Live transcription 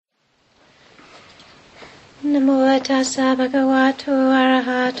Namo tassa bhagavato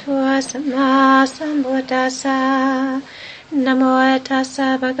arahato samma sambuddhassa. Namo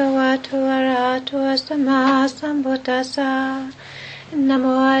tassa bhagavato arahato samma sambuddhassa.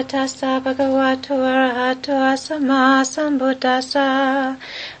 Namo tassa bhagavato arahato samma sambuddhassa.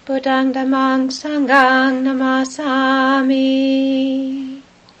 Buddhang dhammang sanghang namasami.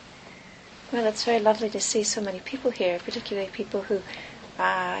 Well, it's very lovely to see so many people here, particularly people who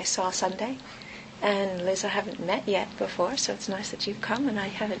I saw Sunday. And Liz, I haven't met yet before, so it's nice that you've come, and I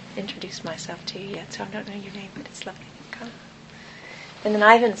haven't introduced myself to you yet, so I don't know your name, but it's lovely you've come. And then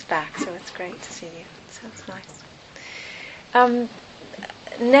Ivan's back, so it's great to see you, so it's nice.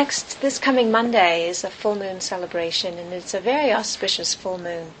 This coming Monday is a full moon celebration, and it's a very auspicious full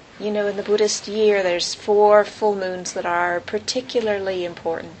moon. You know, in the Buddhist year, there's 4 full moons that are particularly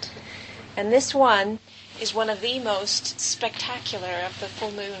important. And this one is one of the most spectacular of the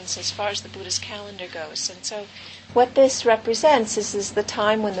full moons as far as the Buddhist calendar goes. And so what this represents is the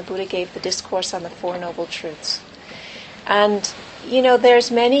time when the Buddha gave the discourse on the Four Noble Truths. And, you know,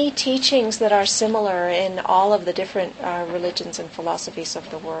 there's many teachings that are similar in all of the different religions and philosophies of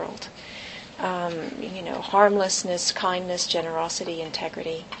the world. You know, harmlessness, kindness, generosity,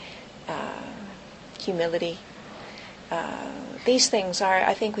 integrity, humility. These things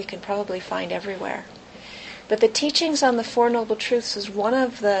I think we can probably find everywhere. But the teachings on the Four Noble Truths is one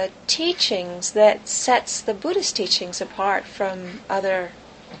of the teachings that sets the Buddhist teachings apart from other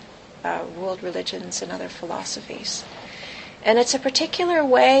world religions and other philosophies. And it's a particular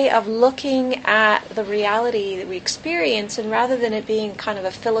way of looking at the reality that we experience, and rather than it being kind of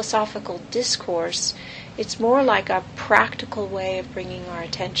a philosophical discourse, it's more like a practical way of bringing our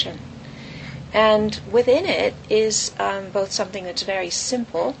attention. And within it is both something that's very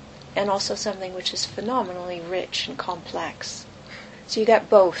simple and also something which is phenomenally rich and complex. So you got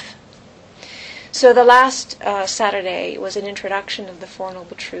both. So the last Saturday was an introduction of the Four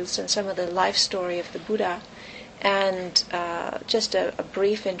Noble Truths and some of the life story of the Buddha, and just a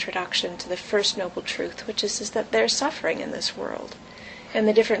brief introduction to the first Noble Truth, which is that there's suffering in this world, and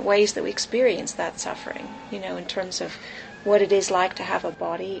the different ways that we experience that suffering, you know, in terms of what it is like to have a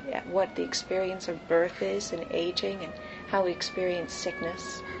body, what the experience of birth is and aging, and how we experience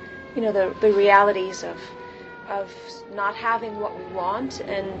sickness. You know, the realities of not having what we want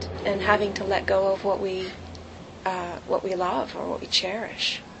and having to let go of what we love or what we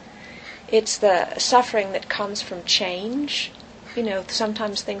cherish. It's the suffering that comes from change. You know,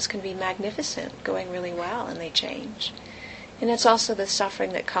 sometimes things can be magnificent, going really well, and they change. And it's also the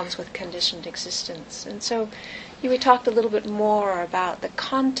suffering that comes with conditioned existence. And so we talked a little bit more about the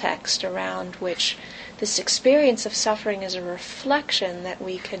context around which this experience of suffering is a reflection that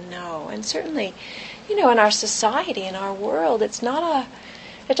we can know. And certainly, you know, in our society, in our world, it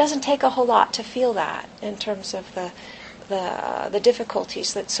doesn't take a whole lot to feel that in terms of the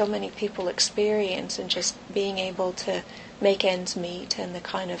difficulties that so many people experience in just being able to make ends meet, and the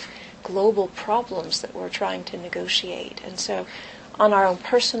kind of global problems that we're trying to negotiate. And so on our own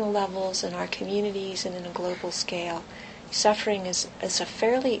personal levels, in our communities, and in a global scale, suffering is a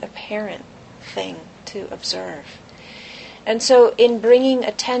fairly apparent thing to observe. And so in bringing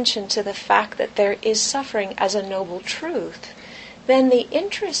attention to the fact that there is suffering as a noble truth, then the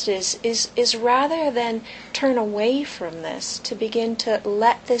interest is rather than turn away from this, to begin to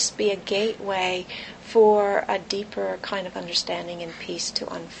let this be a gateway for a deeper kind of understanding and peace to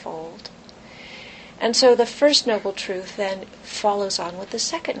unfold. And so the first noble truth then follows on with the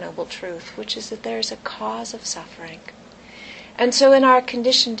second noble truth, which is that there is a cause of suffering. And so in our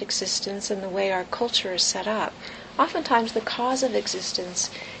conditioned existence and the way our culture is set up, oftentimes the cause of existence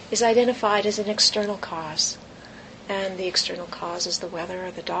is identified as an external cause. And the external cause is the weather,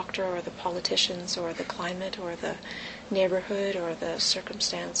 or the doctor, or the politicians, or the climate, or the neighborhood, or the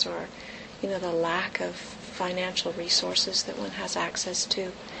circumstance, or, you know, the lack of financial resources that one has access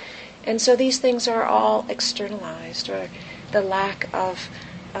to. And so these things are all externalized, or the lack of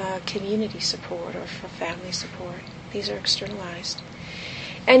community support or for family support. These are externalized.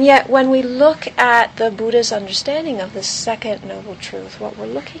 And yet when we look at the Buddha's understanding of the second noble truth, what we're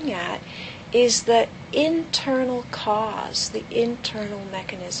looking at is the internal cause, the internal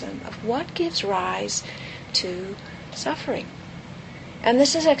mechanism of what gives rise to suffering. And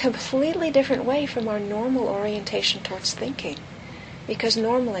this is a completely different way from our normal orientation towards thinking. Because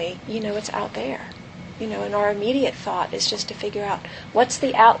normally, you know, it's out there. You know, and our immediate thought is just to figure out what's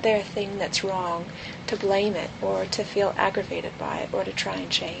the out there thing that's wrong, to blame it, or to feel aggravated by it, or to try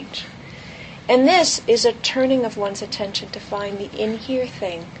and change. And this is a turning of one's attention to find the in-here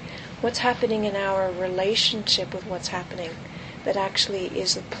thing, what's happening in our relationship with what's happening, that actually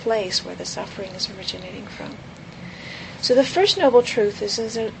is the place where the suffering is originating from. So the first noble truth is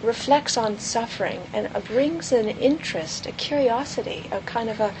it reflects on suffering and brings an interest, a curiosity, a kind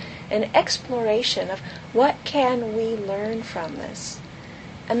of an exploration of what can we learn from this.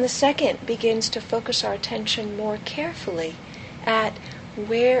 And the second begins to focus our attention more carefully at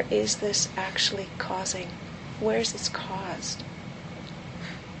where is this actually causing? Where is this caused?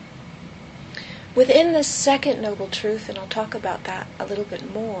 Within this second noble truth, and I'll talk about that a little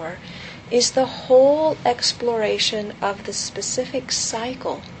bit more, is the whole exploration of the specific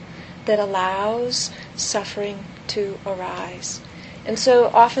cycle that allows suffering to arise. And so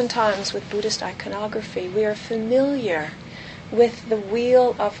oftentimes with Buddhist iconography, we are familiar with the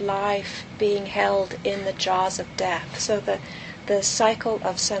wheel of life being held in the jaws of death. So the cycle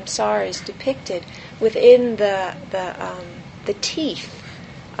of samsara is depicted within the teeth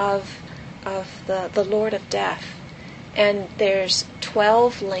of the Lord of Death. And there's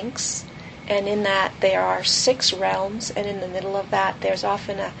 12 links, and in that there are 6 realms, and in the middle of that there's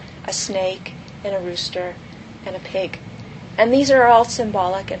often a snake and a rooster and a pig. And these are all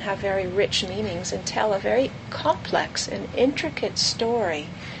symbolic and have very rich meanings and tell a very complex and intricate story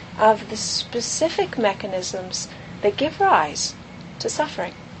of the specific mechanisms that give rise to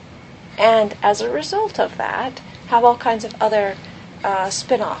suffering. And as a result of that, have all kinds of other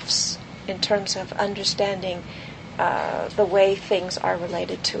spin-offs in terms of understanding the way things are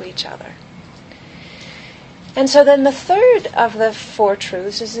related to each other. And so then the third of the 4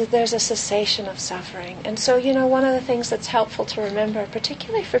 truths is that there's a cessation of suffering. And so, one of the things that's helpful to remember,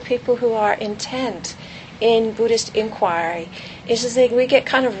 particularly for people who are intent in Buddhist inquiry, is that we get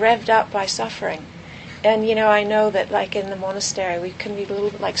kind of revved up by suffering. And, I know that like in the monastery, we can be a little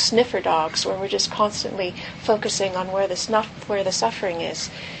bit like sniffer dogs, where we're just constantly focusing on where the suffering is,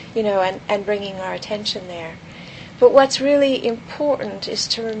 and bringing our attention there. But what's really important is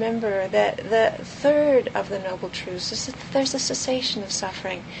to remember that the third of the Noble Truths is that there's a cessation of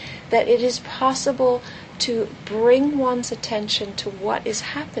suffering, that it is possible to bring one's attention to what is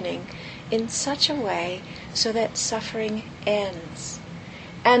happening in such a way so that suffering ends.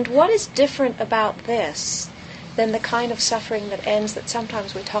 And what is different about this than the kind of suffering that ends that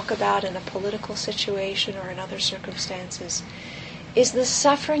sometimes we talk about in a political situation or in other circumstances is the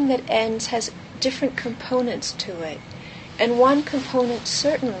suffering that ends has different components to it. And one component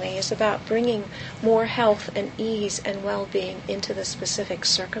certainly is about bringing more health and ease and well-being into the specific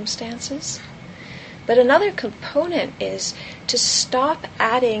circumstances. But another component is to stop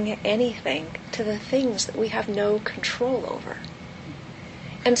adding anything to the things that we have no control over.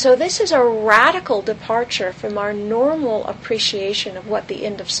 And so this is a radical departure from our normal appreciation of what the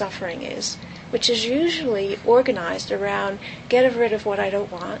end of suffering is, which is usually organized around get rid of what I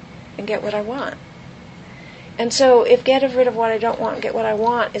don't want and get what I want. And so if get rid of what I don't want and get what I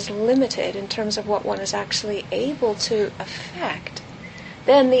want is limited in terms of what one is actually able to affect,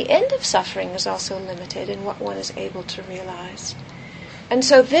 then the end of suffering is also limited in what one is able to realize. And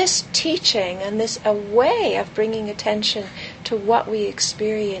so this teaching and this a way of bringing attention to what we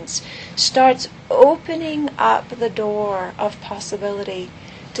experience starts opening up the door of possibility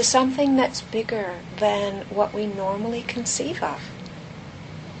to something that's bigger than what we normally conceive of,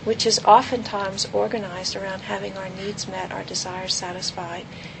 which is oftentimes organized around having our needs met, our desires satisfied,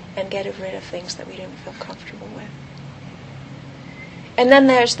 and getting rid of things that we don't feel comfortable with. And then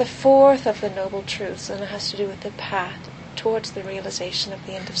there's the fourth of the Noble Truths, and it has to do with the path towards the realization of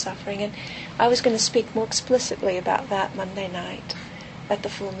the end of suffering. And I was going to speak more explicitly about that Monday night at the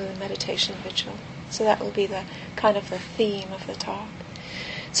full moon meditation vigil. So that will be the kind of the theme of the talk.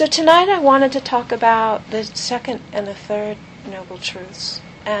 So tonight I wanted to talk about the second and the third Noble Truths,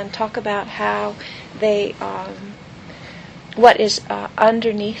 and talk about how they, what is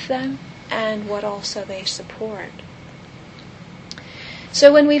underneath them, and what also they support.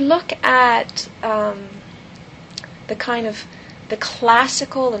 So when we look at the kind of the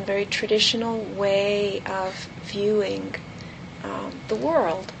classical and very traditional way of viewing the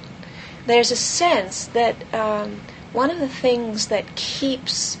world, there's a sense that one of the things that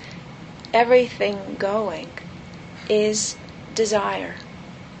keeps everything going is desire.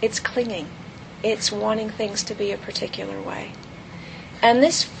 It's clinging. It's wanting things to be a particular way. And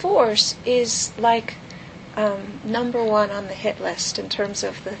this force is like number one on the hit list in terms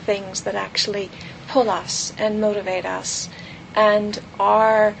of the things that actually pull us and motivate us and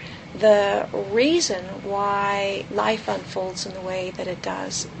are the reason why life unfolds in the way that it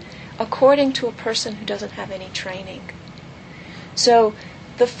does, according to a person who doesn't have any training. So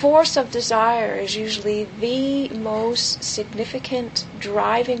the force of desire is usually the most significant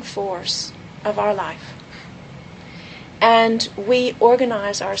driving force of our life. And we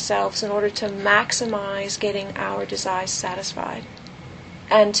organize ourselves in order to maximize getting our desires satisfied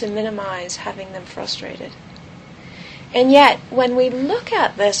and to minimize having them frustrated. And yet, when we look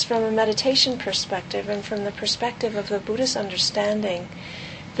at this from a meditation perspective and from the perspective of the Buddhist understanding,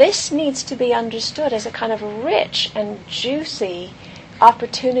 this needs to be understood as a kind of rich and juicy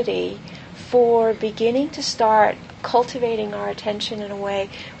opportunity for beginning to start cultivating our attention in a way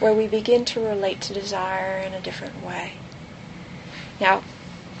where we begin to relate to desire in a different way. Now,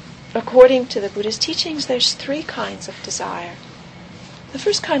 according to the Buddhist teachings, there's 3 kinds of desire. The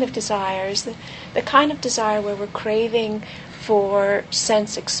first kind of desire is the kind of desire where we're craving for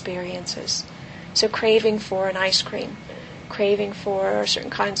sense experiences. So craving for an ice cream, craving for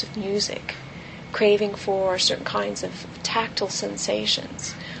certain kinds of music, craving for certain kinds of tactile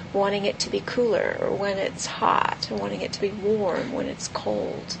sensations, wanting it to be cooler or when it's hot, and wanting it to be warm when it's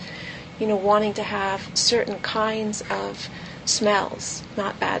cold. Wanting to have certain kinds of smells,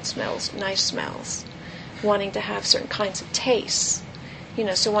 not bad smells, nice smells. Wanting to have certain kinds of tastes.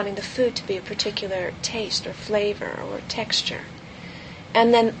 So wanting the food to be a particular taste or flavor or texture.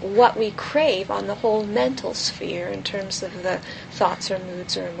 And then what we crave on the whole mental sphere in terms of the thoughts or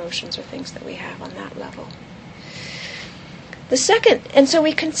moods or emotions or things that we have on that level. The second, and so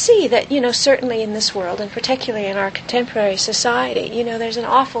we can see that, certainly in this world, and particularly in our contemporary society, there's an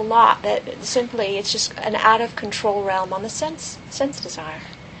awful lot that simply, it's just an out-of-control realm on the sense desire,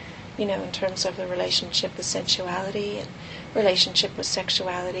 in terms of the relationship with sensuality and relationship with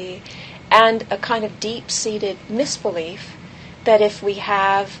sexuality, and a kind of deep-seated misbelief that if we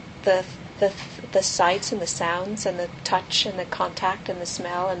have the sights and the sounds and the touch and the contact and the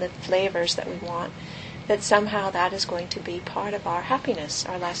smell and the flavors that we want, that somehow that is going to be part of our happiness,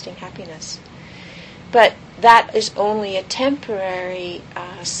 our lasting happiness. But that is only a temporary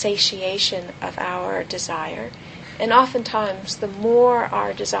satiation of our desire. And oftentimes, the more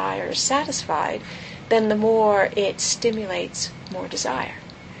our desire is satisfied, then the more it stimulates more desire.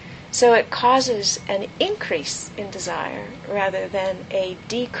 So it causes an increase in desire rather than a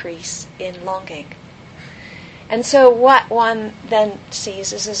decrease in longing. And so what one then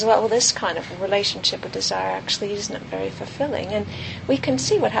sees is well, this kind of relationship with desire actually isn't very fulfilling. And we can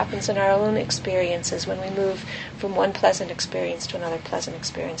see what happens in our own experiences when we move from one pleasant experience to another pleasant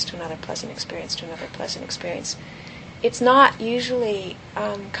experience to another pleasant experience to another pleasant experience. It's not usually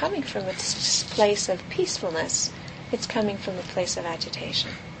coming from a place of peacefulness. It's coming from a place of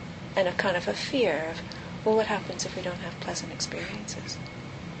agitation and a kind of a fear of, well, what happens if we don't have pleasant experiences?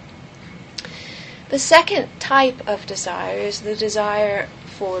 The second type of desire is the desire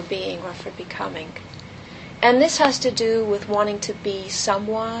for being or for becoming. And this has to do with wanting to be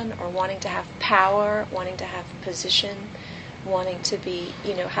someone or wanting to have power, wanting to have position, wanting to be,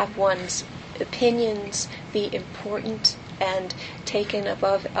 have one's opinions be important and taken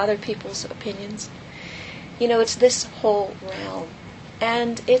above other people's opinions. It's this whole realm.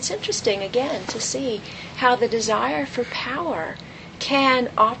 And it's interesting, again, to see how the desire for power can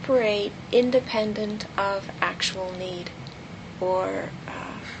operate independent of actual need or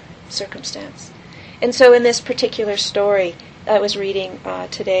circumstance. And so in this particular story, I was reading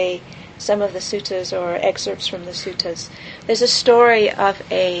today some of the suttas or excerpts from the suttas. There's a story of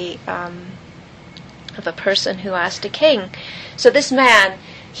a person who asked a king. So this man,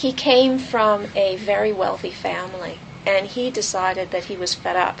 he came from a very wealthy family, and he decided that he was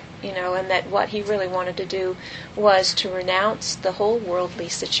fed up, and that what he really wanted to do was to renounce the whole worldly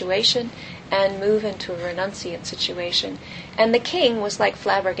situation and move into a renunciant situation. And the king was like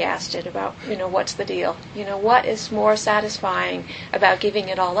flabbergasted about, what's the deal? What is more satisfying about giving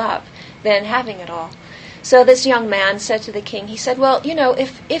it all up than having it all? So this young man said to the king, he said, well,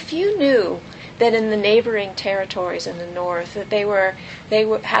 if you knew that in the neighboring territories in the north that they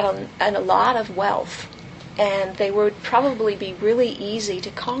had a lot of wealth, and they would probably be really easy to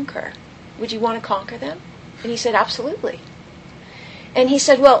conquer, would you want to conquer them? And he said, absolutely. And he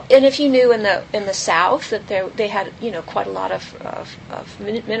said, well, and if you knew in the south that they had quite a lot of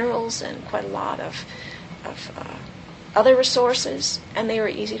minerals and quite a lot of other resources, and they were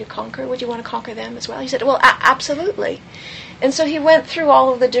easy to conquer, would you want to conquer them as well? He said, well, absolutely. And so he went through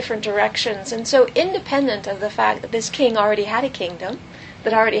all of the different directions. And so independent of the fact that this king already had a kingdom,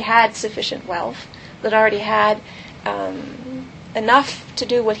 that already had sufficient wealth, that already had enough to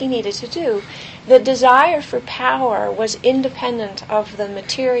do what he needed to do, the desire for power was independent of the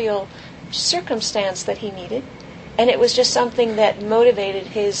material circumstance that he needed, and it was just something that motivated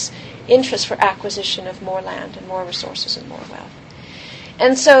his interest for acquisition of more land and more resources and more wealth.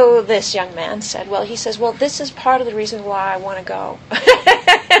 And so this young man said, well, this is part of the reason why I want to go.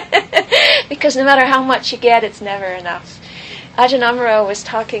 Because no matter how much you get, it's never enough. Ajahn Amaro was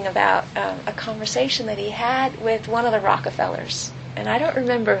talking about a conversation that he had with one of the Rockefellers, and I don't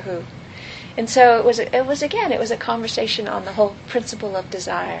remember who. And so it was a conversation on the whole principle of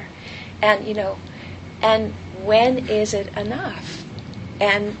desire, and and when is it enough?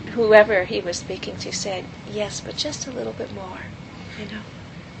 And whoever he was speaking to said, yes, but just a little bit more,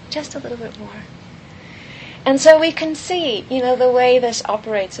 just a little bit more. And so we can see, the way this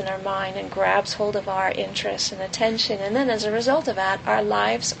operates in our mind and grabs hold of our interest and attention, and then as a result of that, our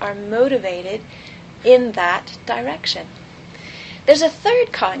lives are motivated in that direction. There's a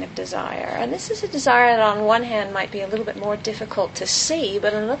third kind of desire, and this is a desire that on one hand might be a little bit more difficult to see,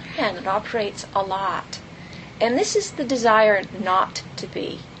 but on the other hand it operates a lot. And this is the desire not to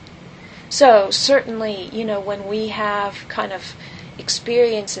be. So certainly, when we have kind of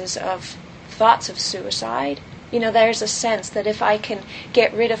experiences of thoughts of suicide, there's a sense that if I can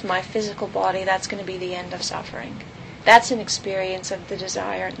get rid of my physical body, that's going to be the end of suffering. That's an experience of the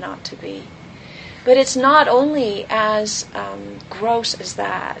desire not to be. But it's not only as gross as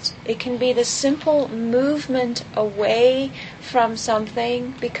that. It can be the simple movement away from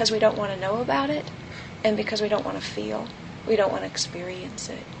something because we don't want to know about it and because we don't want to feel, we don't want to experience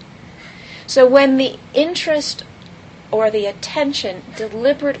it. So when the interest or the attention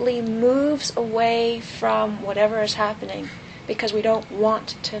deliberately moves away from whatever is happening because we don't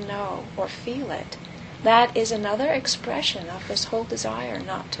want to know or feel it, that is another expression of this whole desire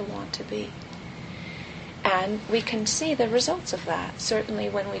not to want to be. And we can see the results of that. Certainly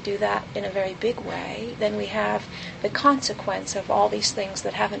when we do that in a very big way, then we have the consequence of all these things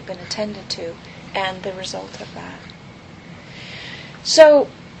that haven't been attended to and the result of that. So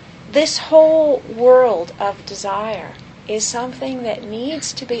this whole world of desire is something that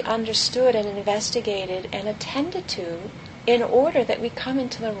needs to be understood and investigated and attended to in order that we come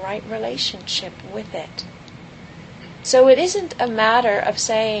into the right relationship with it. So it isn't a matter of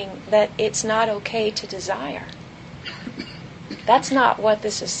saying that it's not okay to desire. That's not what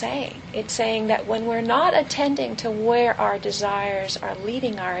this is saying. It's saying that when we're not attending to where our desires are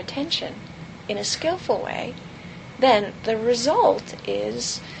leading our attention in a skillful way, then the result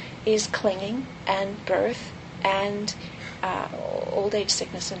is clinging and birth and old age,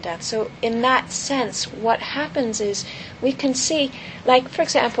 sickness, and death. So in that sense, what happens is we can see, like, for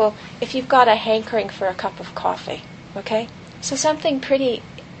example, if you've got a hankering for a cup of coffee, okay? So something pretty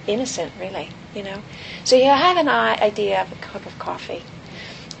innocent, really, So you have an idea of a cup of coffee.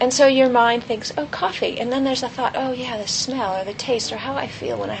 And so your mind thinks, oh, coffee. And then there's a thought, oh, yeah, the smell or the taste or how I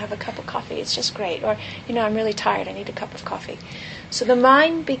feel when I have a cup of coffee. It's just great. Or, I'm really tired. I need a cup of coffee. So the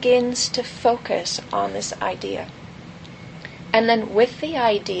mind begins to focus on this idea. And then with the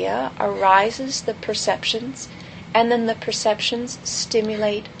idea arises the perceptions. And then the perceptions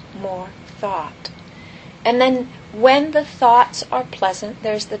stimulate more thought. And then when the thoughts are pleasant,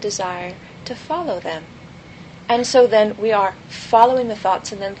 there's the desire to follow them. And so then we are following the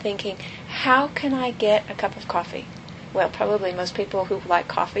thoughts and then thinking, how can I get a cup of coffee? Well, probably most people who like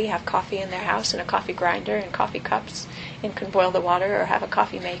coffee have coffee in their house and a coffee grinder and coffee cups and can boil the water or have a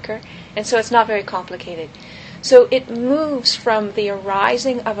coffee maker. And so it's not very complicated. So it moves from the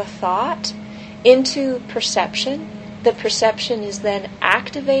arising of a thought into perception. The perception is then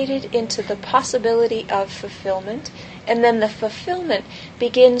activated into the possibility of fulfillment, and then the fulfillment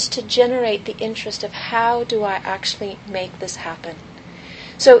begins to generate the interest of how do I actually make this happen.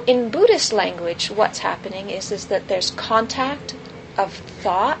 So in Buddhist language, what's happening is that there's contact of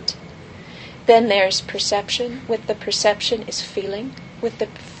thought, then there's perception. With the perception is feeling. With the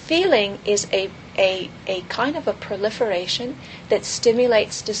feeling is a kind of a proliferation that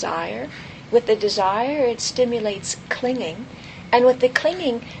stimulates desire. With the desire, it stimulates clinging. And with the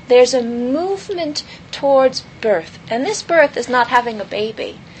clinging, there's a movement towards birth. And this birth is not having a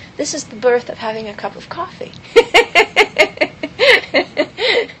baby. This is the birth of having a cup of coffee.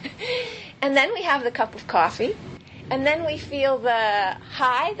 And then we have the cup of coffee. And then we feel the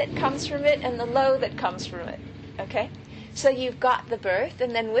high that comes from it and the low that comes from it. Okay? So you've got the birth,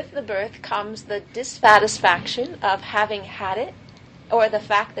 and then with the birth comes the dissatisfaction of having had it, or the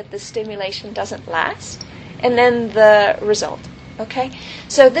fact that the stimulation doesn't last, and then the result. Okay?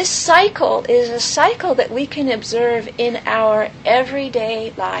 So this cycle is a cycle that we can observe in our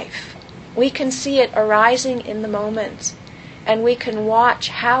everyday life. We can see it arising in the moment, and we can watch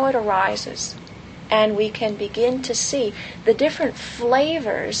how it arises, and we can begin to see the different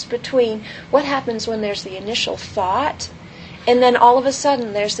flavors between what happens when there's the initial thought, and then all of a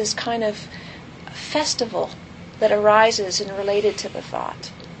sudden there's this kind of festival that arises and related to the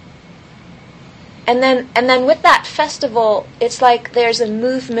thought. And then with that festival, it's like there's a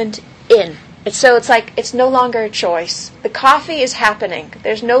movement in. It's like it's no longer a choice. The coffee is happening.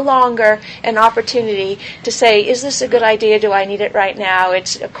 There's no longer an opportunity to say, is this a good idea? Do I need it right now?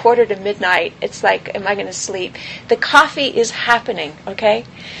 It's 1:45. It's like, am I going to sleep? The coffee is happening, okay?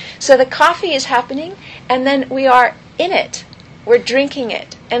 So the coffee is happening, and then we are in it. We're drinking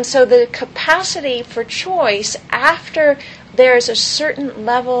it. And so the capacity for choice after there's a certain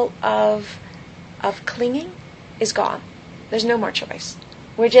level of clinging is gone. There's no more choice.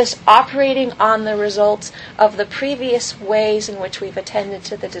 We're just operating on the results of the previous ways in which we've attended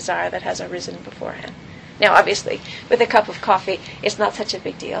to the desire that has arisen beforehand. Now, obviously, with a cup of coffee, it's not such a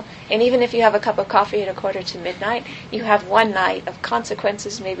big deal. And even if you have a cup of coffee at 1:45, you have one night of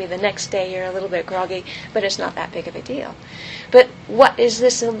consequences. Maybe the next day you're a little bit groggy, but it's not that big of a deal. But what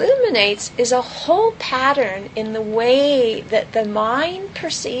this illuminates is a whole pattern in the way that the mind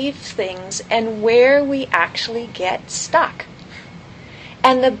perceives things and where we actually get stuck.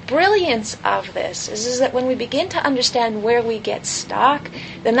 And the brilliance of this is that when we begin to understand where we get stuck,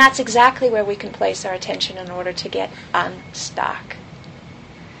 then that's exactly where we can place our attention in order to get unstuck.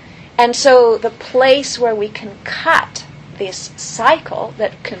 And so the place where we can cut this cycle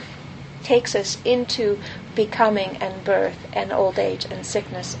that takes us into becoming and birth and old age and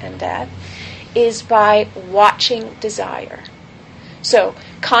sickness and death is by watching desire. So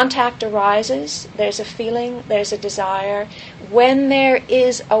contact arises, there's a feeling, there's a desire. When there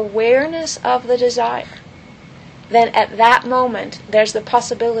is awareness of the desire, then at that moment there's the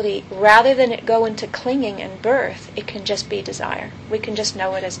possibility, rather than it go into clinging and birth, it can just be desire. We can just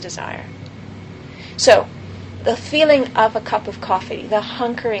know it as desire. So the feeling of a cup of coffee, the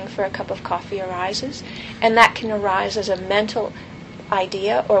hunkering for a cup of coffee arises, and that can arise as a mental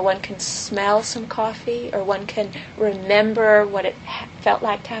idea, or one can smell some coffee, or one can remember what it felt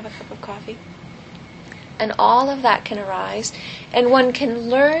like to have a cup of coffee. And all of that can arise, and one can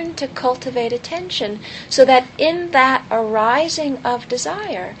learn to cultivate attention so that in that arising of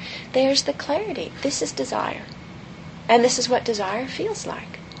desire, there's the clarity. This is desire. And this is what desire feels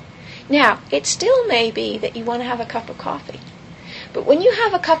like. Now, it still may be that you want to have a cup of coffee. But when you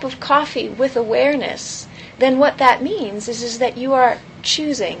have a cup of coffee with awareness, then what that means is that you are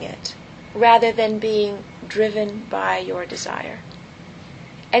choosing it rather than being driven by your desire.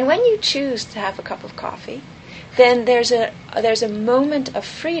 And when you choose to have a cup of coffee, then there's a moment of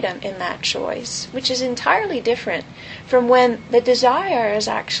freedom in that choice, which is entirely different from when the desire is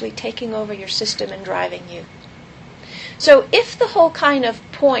actually taking over your system and driving you. So if the whole kind of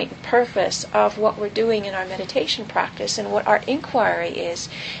point, purpose of what we're doing in our meditation practice and what our inquiry is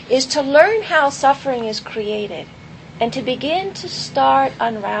to learn how suffering is created and to begin to start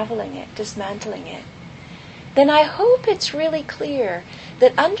unraveling it, dismantling it, then I hope it's really clear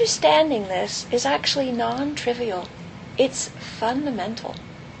that understanding this is actually non-trivial. It's fundamental.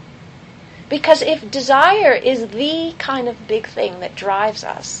 Because if desire is the kind of big thing that drives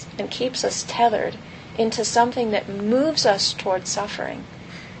us and keeps us tethered into something that moves us towards suffering,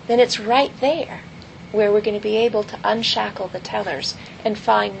 then it's right there where we're going to be able to unshackle the tethers and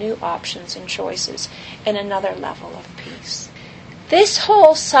find new options and choices and another level of peace. This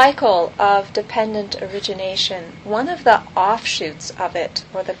whole cycle of dependent origination, one of the offshoots of it,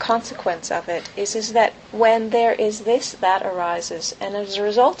 or the consequence of it, is that when there is this, that arises, and as a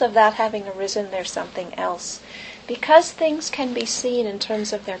result of that having arisen, there's something else. Because things can be seen in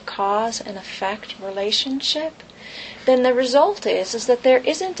terms of their cause and effect relationship, then the result is that there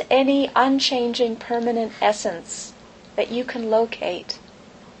isn't any unchanging permanent essence that you can locate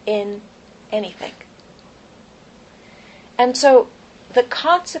in anything. And so the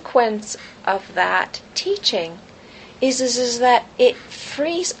consequence of that teaching is that it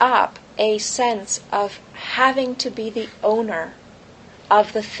frees up a sense of having to be the owner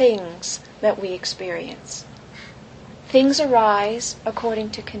of the things that we experience. Things arise according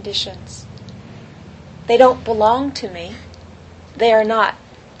to conditions. They don't belong to me. They are not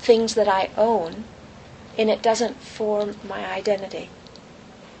things that I own, and it doesn't form my identity.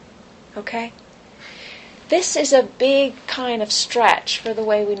 Okay? This is a big kind of stretch for the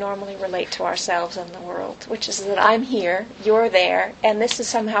way we normally relate to ourselves and the world, which is that I'm here, you're there, and this is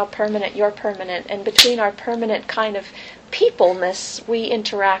somehow permanent, you're permanent, and between our permanent kind of peopleness, we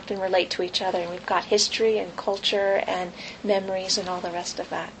interact and relate to each other, and we've got history and culture and memories and all the rest of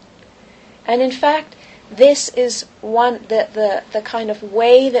that. And in fact, this is the kind of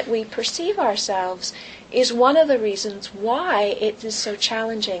way that we perceive ourselves is one of the reasons why it is so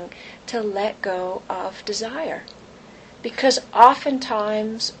challenging to let go of desire. Because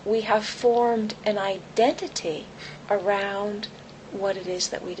oftentimes we have formed an identity around what it is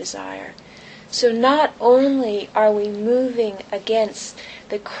that we desire. So not only are we moving against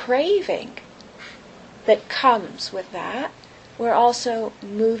the craving that comes with that, we're also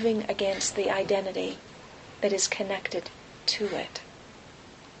moving against the identity that is connected to it.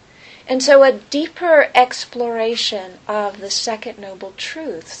 And so a deeper exploration of the second noble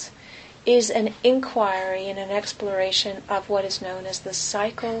truths is an inquiry and an exploration of what is known as the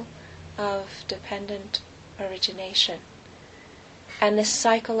cycle of dependent origination. And this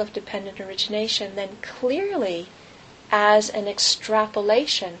cycle of dependent origination then clearly, as an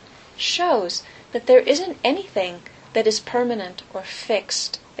extrapolation, shows that there isn't anything that is permanent or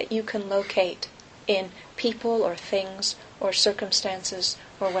fixed that you can locate in people or things or circumstances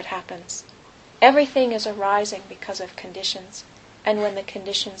or what happens. Everything is arising because of conditions, and when the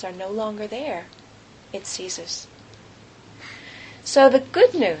conditions are no longer there, it ceases. So the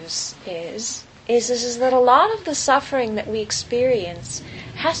good news is that a lot of the suffering that we experience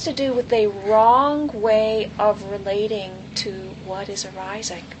has to do with a wrong way of relating to what is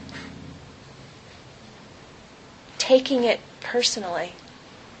arising. Taking it personally.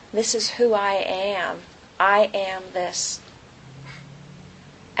 This is who I am. I am this.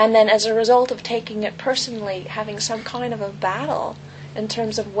 And then as a result of taking it personally, having some kind of a battle in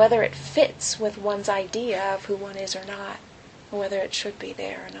terms of whether it fits with one's idea of who one is or not, or whether it should be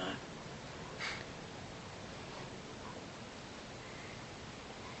there or not.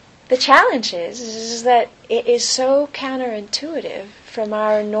 The challenge is that it is so counterintuitive from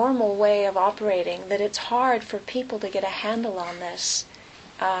our normal way of operating that it's hard for people to get a handle on this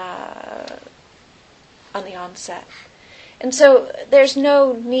on the onset. And so there's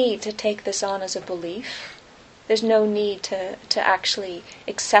no need to take this on as a belief. There's no need to actually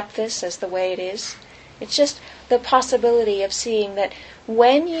accept this as the way it is. It's just the possibility of seeing that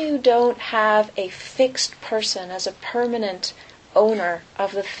when you don't have a fixed person as a permanent owner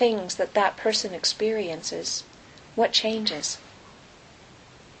of the things that that person experiences, what changes?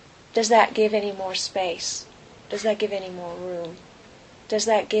 Does that give any more space? Does that give any more room? Does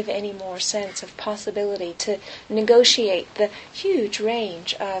that give any more sense of possibility to negotiate the huge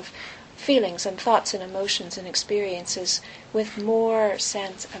range of feelings and thoughts and emotions and experiences with more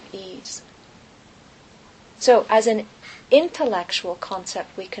sense of ease? So as an intellectual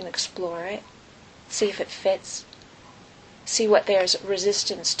concept, we can explore it, see if it fits, see what there's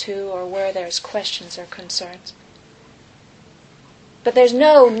resistance to or where there's questions or concerns. But there's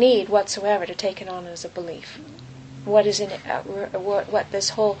no need whatsoever to take it on as a belief. What is in it, what this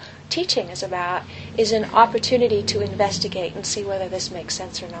whole teaching is about is an opportunity to investigate and see whether this makes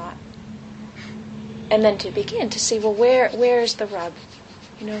sense or not. And then to begin to see, well, where is the rub?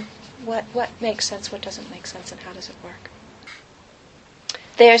 What makes sense, what doesn't make sense, and how does it work?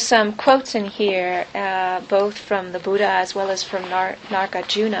 There's some quotes in here, both from the Buddha as well as from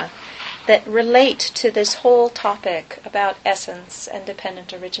Nagarjuna, that relate to this whole topic about essence and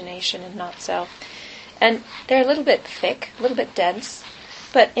dependent origination and not self. And they're a little bit thick, a little bit dense,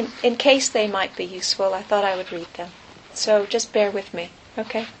 but in case they might be useful, I thought I would read them. So just bear with me,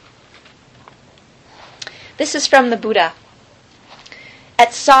 okay? This is from the Buddha.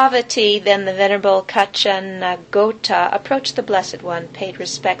 At Savatthi, then the Venerable Kachanagota approached the Blessed One, paid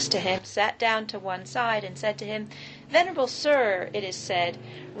respects to him, sat down to one side, and said to him, "Venerable Sir, it is said,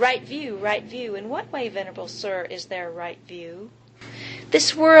 right view, right view. In what way, Venerable Sir, is there right view?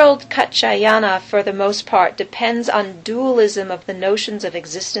 This world, Kachayana, for the most part, depends on dualism of the notions of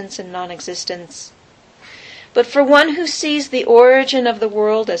existence and non-existence. But for one who sees the origin of the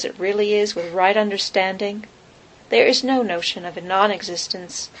world as it really is with right understanding, there is no notion of a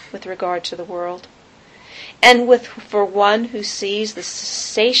non-existence with regard to the world. And for one who sees the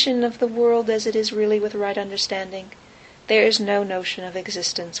cessation of the world as it is really with right understanding, there is no notion of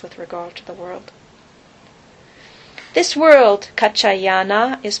existence with regard to the world. This world,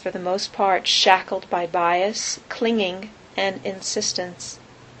 Kachayana, is for the most part shackled by bias, clinging, and insistence.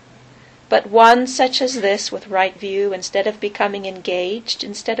 But one such as this, with right view, instead of becoming engaged,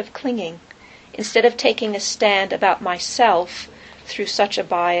 instead of clinging, instead of taking a stand about myself through such a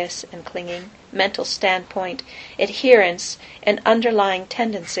bias and clinging, mental standpoint, adherence, and underlying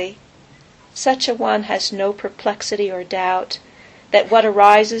tendency, such a one has no perplexity or doubt that what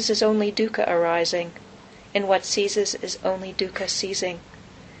arises is only dukkha arising, and what ceases is only dukkha ceasing.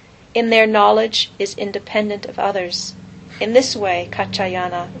 In their knowledge is independent of others. In this way,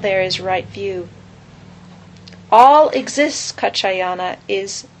 Kachayana, there is right view. All exists, Kachayana,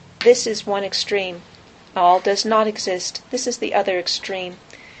 this is one extreme. All does not exist, this is the other extreme.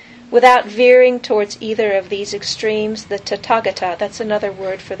 Without veering towards either of these extremes, the Tathagata, that's another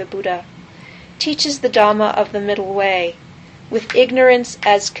word for the Buddha, teaches the Dhamma of the middle way, with ignorance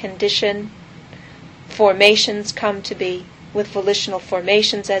as condition formations come to be. With volitional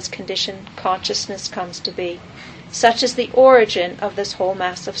formations as condition, consciousness comes to be. Such is the origin of this whole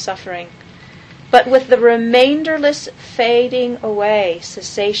mass of suffering. But with the remainderless fading away,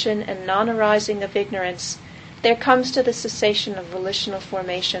 cessation and non-arising of ignorance, there comes to the cessation of volitional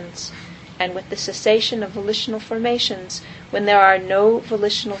formations. And with the cessation of volitional formations, when there are no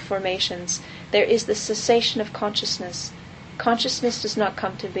volitional formations, there is the cessation of consciousness. Consciousness does not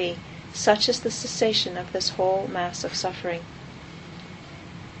come to be. Such is the cessation of this whole mass of suffering.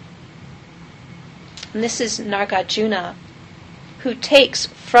 And this is Nagarjuna, who takes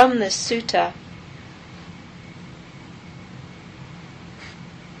from this sutta,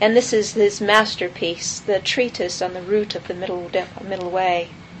 and this is his masterpiece, the treatise on the root of the middle way.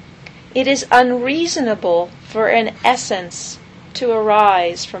 It is unreasonable for an essence to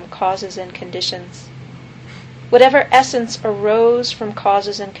arise from causes and conditions. Whatever essence arose from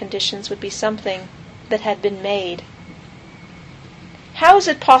causes and conditions would be something that had been made. How is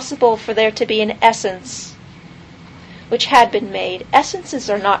it possible for there to be an essence which had been made? Essences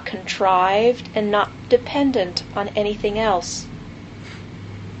are not contrived and not dependent on anything else.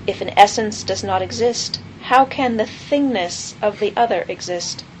 If an essence does not exist, how can the thingness of the other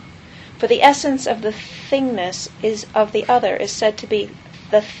exist? For the essence of the thingness of the other is said to be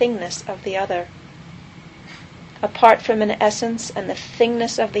the thingness of the other. Apart from an essence and the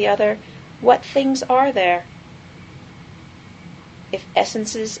thingness of the other, what things are there? If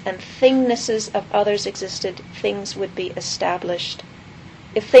essences and thingnesses of others existed, things would be established.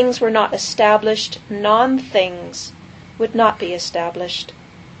 If things were not established, non-things would not be established.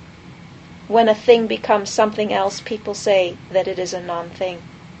 When a thing becomes something else, people say that it is a non-thing.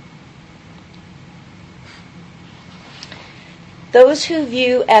 Those who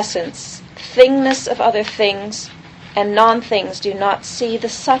view essence, thingness of other things, and non-things do not see the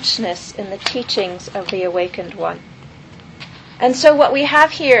suchness in the teachings of the awakened one. And so what we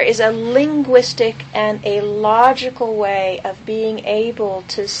have here is a linguistic and a logical way of being able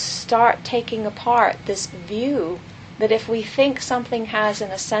to start taking apart this view that if we think something has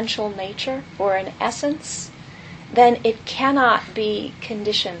an essential nature or an essence, then it cannot be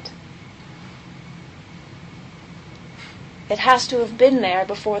conditioned. It has to have been there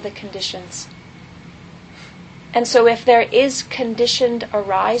before the conditions. And so if there is conditioned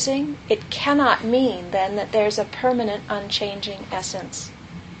arising, it cannot mean then that there's a permanent unchanging essence.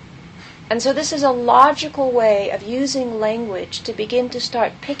 And so this is a logical way of using language to begin to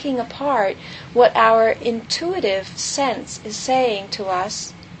start picking apart what our intuitive sense is saying to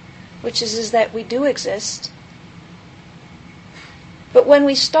us, which is that we do exist. But when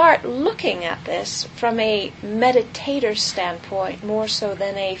we start looking at this from a meditator standpoint, more so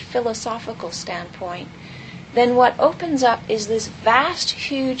than a philosophical standpoint, then what opens up is this vast,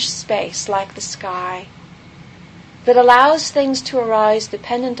 huge space like the sky that allows things to arise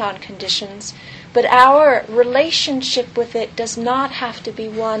dependent on conditions, but our relationship with it does not have to be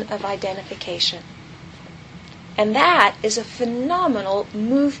one of identification. And that is a phenomenal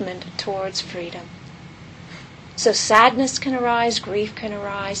movement towards freedom. So sadness can arise, grief can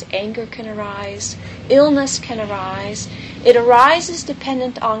arise, anger can arise, illness can arise. It arises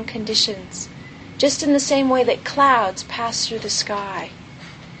dependent on conditions, just in the same way that clouds pass through the sky.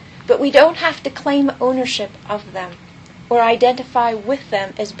 But we don't have to claim ownership of them or identify with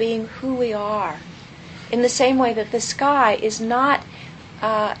them as being who we are, in the same way that the sky is not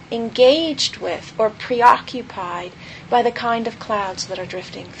engaged with or preoccupied by the kind of clouds that are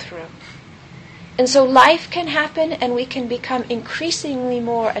drifting through. And so life can happen and we can become increasingly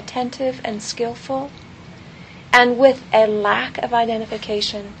more attentive and skillful. And with a lack of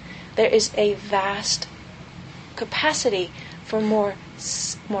identification, there is a vast capacity for more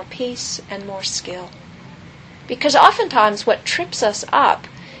peace and more skill. Because oftentimes what trips us up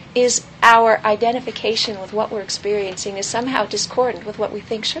is our identification with what we're experiencing is somehow discordant with what we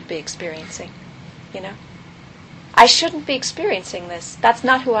think should be experiencing. You know? I shouldn't be experiencing this. That's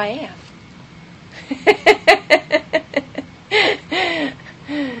not who I am.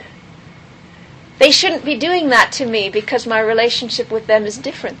 They shouldn't be doing that to me because my relationship with them is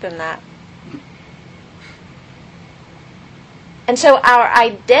different than that. And so our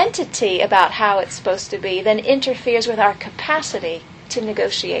identity about how it's supposed to be then interferes with our capacity to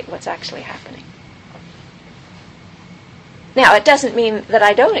negotiate what's actually happening. Now, it doesn't mean that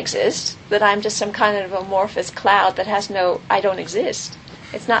I don't exist, that I'm just some kind of amorphous cloud that has I don't exist.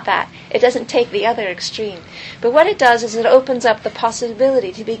 It's not that. It doesn't take the other extreme. But what it does is it opens up the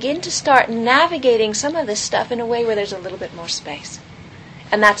possibility to begin to start navigating some of this stuff in a way where there's a little bit more space.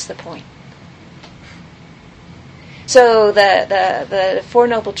 And that's the point. So the Four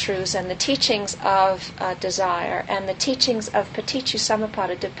Noble Truths and the teachings of desire and the teachings of Paticca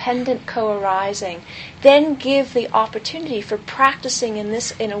Samuppada, dependent co-arising, then give the opportunity for practicing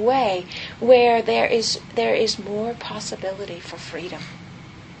in a way where there is more possibility for freedom.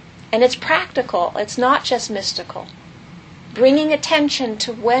 And it's practical, it's not just mystical. Bringing attention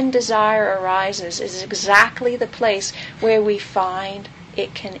to when desire arises is exactly the place where we find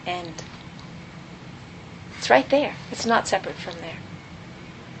it can end. It's right there. It's not separate from there.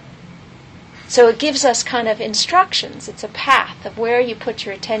 So it gives us kind of instructions. It's a path of where you put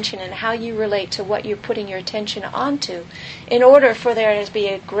your attention and how you relate to what you're putting your attention onto, in order for there to be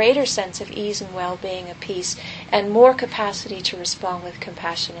a greater sense of ease and well-being, of peace, and more capacity to respond with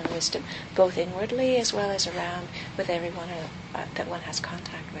compassion and wisdom, both inwardly as well as around with everyone that one has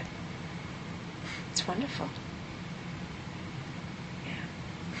contact with. It's wonderful. Yeah.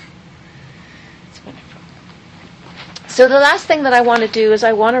 It's wonderful. So the last thing that I want to do is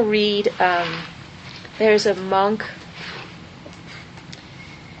I want to read, there's a monk.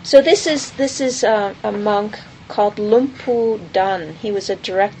 So this is a monk called Lumpu Dan. He was a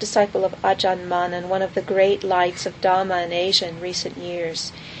direct disciple of Ajahn Mun and one of the great lights of Dhamma in Asia in recent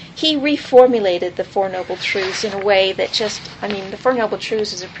years. He reformulated the Four Noble Truths in a way that the Four Noble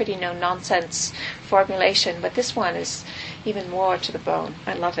Truths is a pretty no-nonsense formulation, but this one is even more to the bone.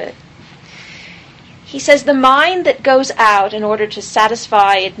 I love it. He says, the mind that goes out in order to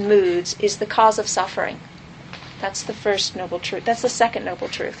satisfy its moods is the cause of suffering. That's the first noble truth. That's the second noble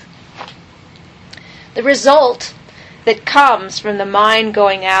truth. The result that comes from the mind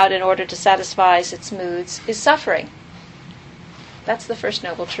going out in order to satisfy its moods is suffering. That's the first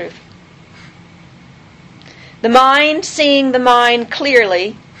noble truth. The mind seeing the mind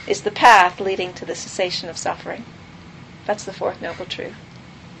clearly is the path leading to the cessation of suffering. That's the fourth noble truth.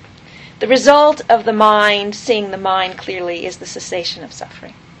 The result of the mind seeing the mind clearly is the cessation of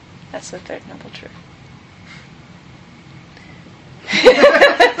suffering. That's the third noble truth.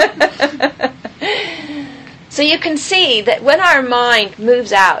 So you can see that when our mind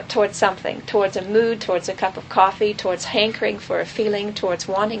moves out towards something, towards a mood, towards a cup of coffee, towards hankering for a feeling, towards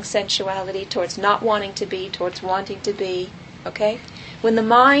wanting sensuality, towards not wanting to be, towards wanting to be, okay? When the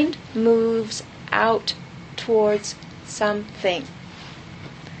mind moves out towards something,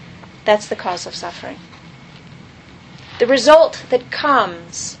 that's the cause of suffering. The result that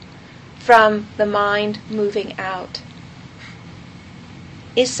comes from the mind moving out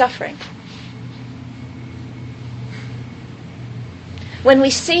is suffering. When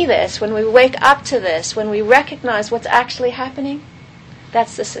we see this, when we wake up to this, when we recognize what's actually happening,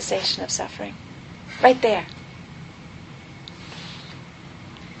 that's the cessation of suffering. Right there.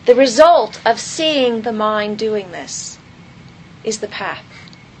 The result of seeing the mind doing this is the path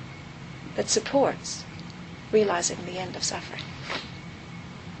that supports realizing the end of suffering.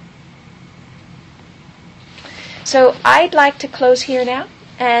 So I'd like to close here now,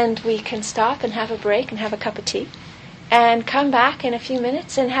 and we can stop and have a break and have a cup of tea, and come back in a few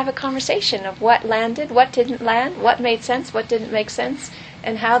minutes and have a conversation of what landed, what didn't land, what made sense, what didn't make sense,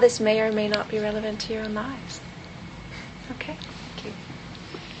 and how this may or may not be relevant to your own lives. Okay? Thank you.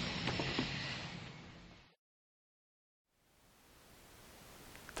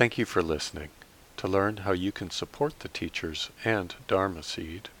 Thank you for listening. To learn how you can support the teachers and Dharma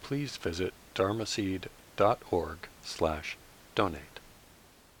Seed, please visit dharmaseed.org/donate.